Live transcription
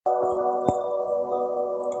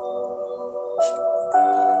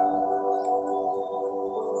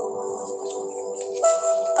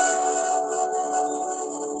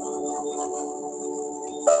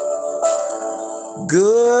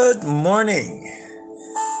Good morning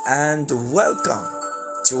and welcome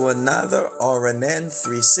to another RNN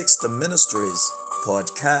 360 Ministries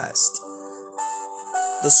podcast.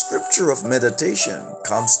 The scripture of meditation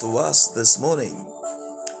comes to us this morning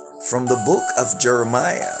from the book of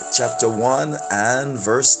Jeremiah, chapter 1 and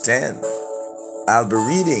verse 10. I'll be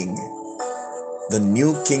reading the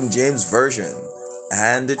New King James Version,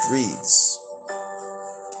 and it reads,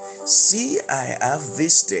 "See, I have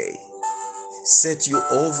this day set you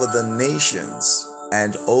over the nations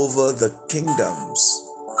and over the kingdoms,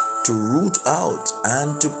 to root out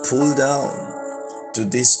and to pull down, to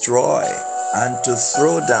destroy and to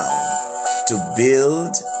throw down, to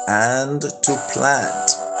build and to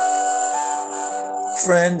plant."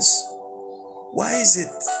 Friends, why is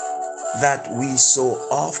it that we so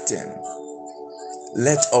often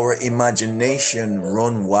let our imagination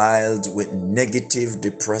run wild with negative,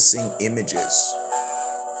 depressing images?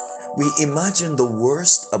 We imagine the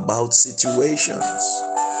worst about situations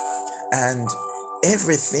and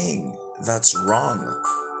everything that's wrong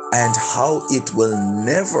and how it will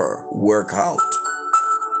never work out.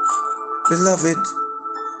 Beloved,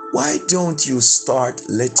 why don't you start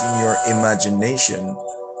letting your imagination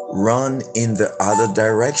run in the other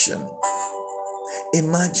direction?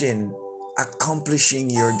 Imagine accomplishing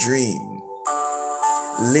your dream,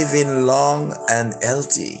 living long and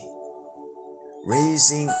healthy,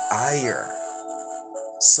 raising higher,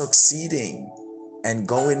 succeeding, and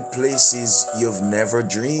going places you've never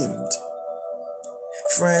dreamed.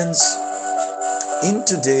 Friends, in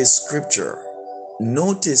today's scripture,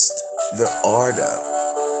 notice the order.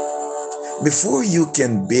 Before you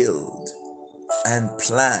can build and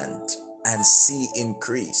plant and see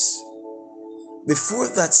increase, before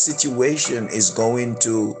that situation is going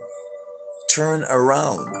to turn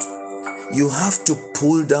around, you have to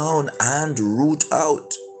pull down and root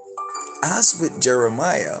out. As with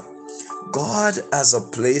Jeremiah, God has a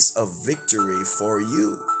place of victory for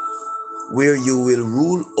you, where you will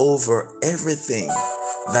rule over everything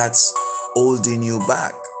that's holding you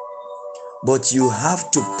back. But you have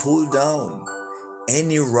to pull down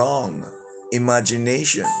any wrong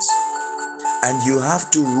imaginations, and you have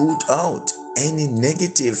to root out any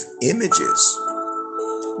negative images.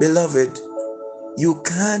 Beloved, you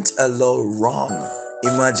can't allow wrong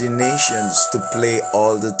imaginations to play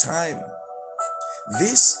all the time.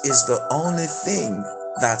 This is the only thing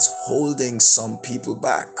that's holding some people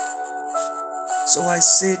back. So I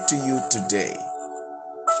say to you today,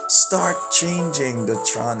 start changing the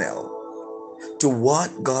channel to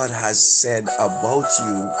what God has said about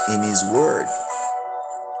you in His Word.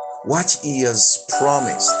 What He has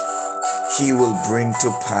promised, He will bring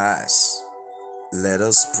to pass. Let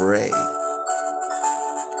us pray.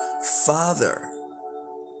 Father,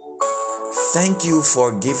 thank you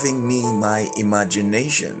for giving me my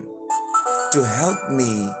imagination to help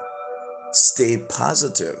me stay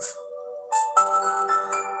positive,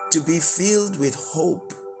 to be filled with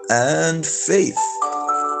hope and faith.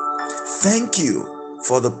 Thank you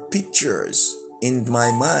for the pictures in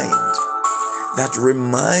my mind that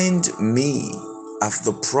remind me of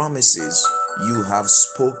the promises you have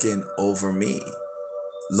spoken over me.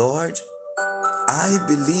 Lord, I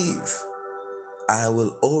believe I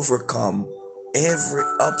will overcome every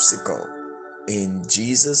obstacle. In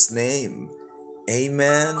Jesus' name,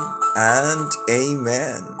 amen and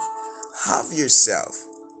amen. Have yourself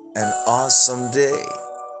an awesome day.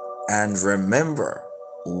 And remember,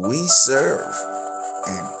 we serve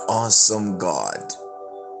an awesome God.